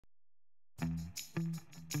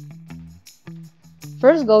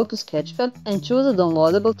First go to SketchFab and choose a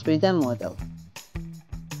downloadable 3D model.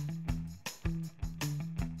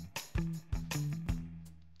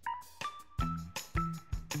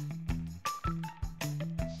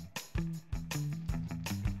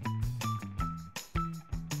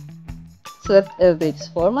 Select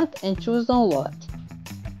FBX format and choose Download.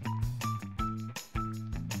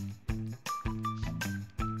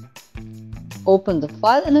 Open the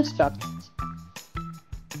file and extract it.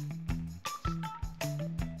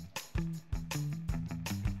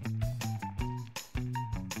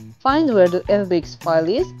 Find where the FBX file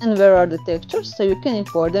is and where are the textures so you can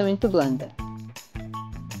import them into Blender.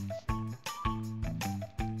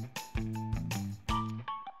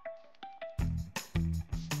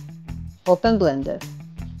 Open Blender.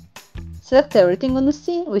 Select everything on the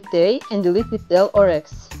scene with A and delete with Del or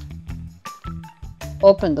X.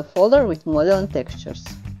 Open the folder with model and textures.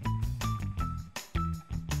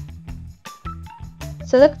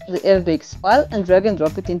 Select the FBX file and drag and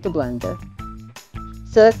drop it into Blender.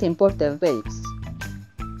 Select Import FBX.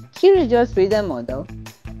 Here is your 3D model.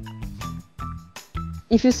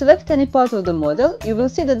 If you select any part of the model, you will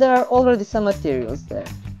see that there are already some materials there.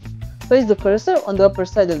 Place the cursor on the upper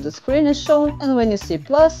side of the screen as shown, and when you see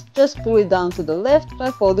plus, just pull it down to the left by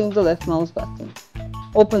holding the left mouse button.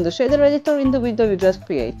 Open the shader editor in the window you just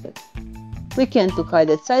created. Click N to hide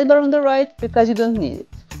that sidebar on the right because you don't need it.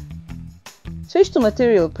 Switch to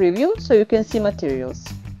Material Preview so you can see materials.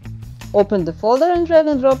 Open the folder and drag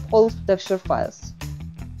and drop all texture files.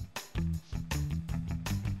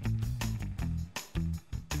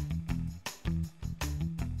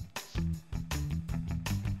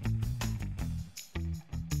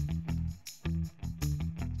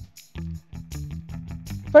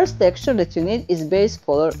 First texture that you need is Base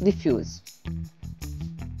Color Diffuse.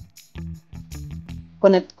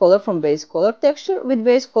 Connect color from Base Color texture with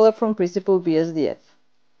Base Color from Principled BSDF.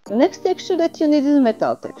 The next texture that you need is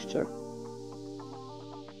Metal texture.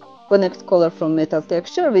 Connect color from Metal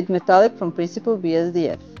texture with Metallic from Principled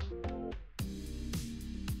BSDF.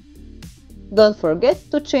 Don't forget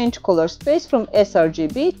to change color space from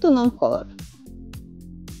sRGB to non-color.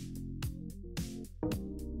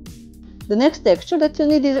 The next texture that you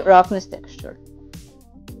need is Roughness texture.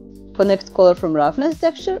 Connect color from Roughness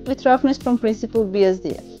texture with Roughness from Principled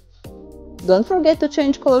BSDF. Don't forget to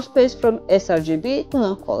change color space from sRGB to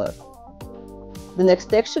non-color. The next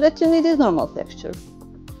texture that you need is Normal texture.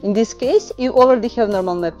 In this case, you already have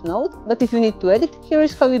Normal Map node, but if you need to edit, here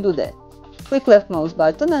is how you do that. Click left mouse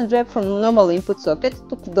button and drag from Normal Input socket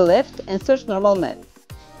to the left and search Normal Map.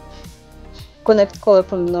 Connect color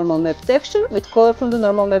from the Normal Map texture with color from the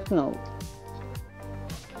Normal Map node.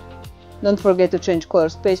 Don't forget to change color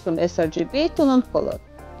space from sRGB to non-color.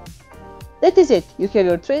 That is it, you have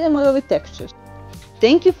your 3D model with textures.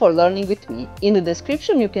 Thank you for learning with me. In the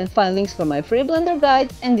description you can find links for my free Blender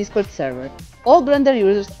guide and Discord server. All Blender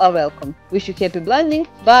users are welcome. Wish you happy blending,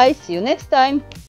 bye, see you next time!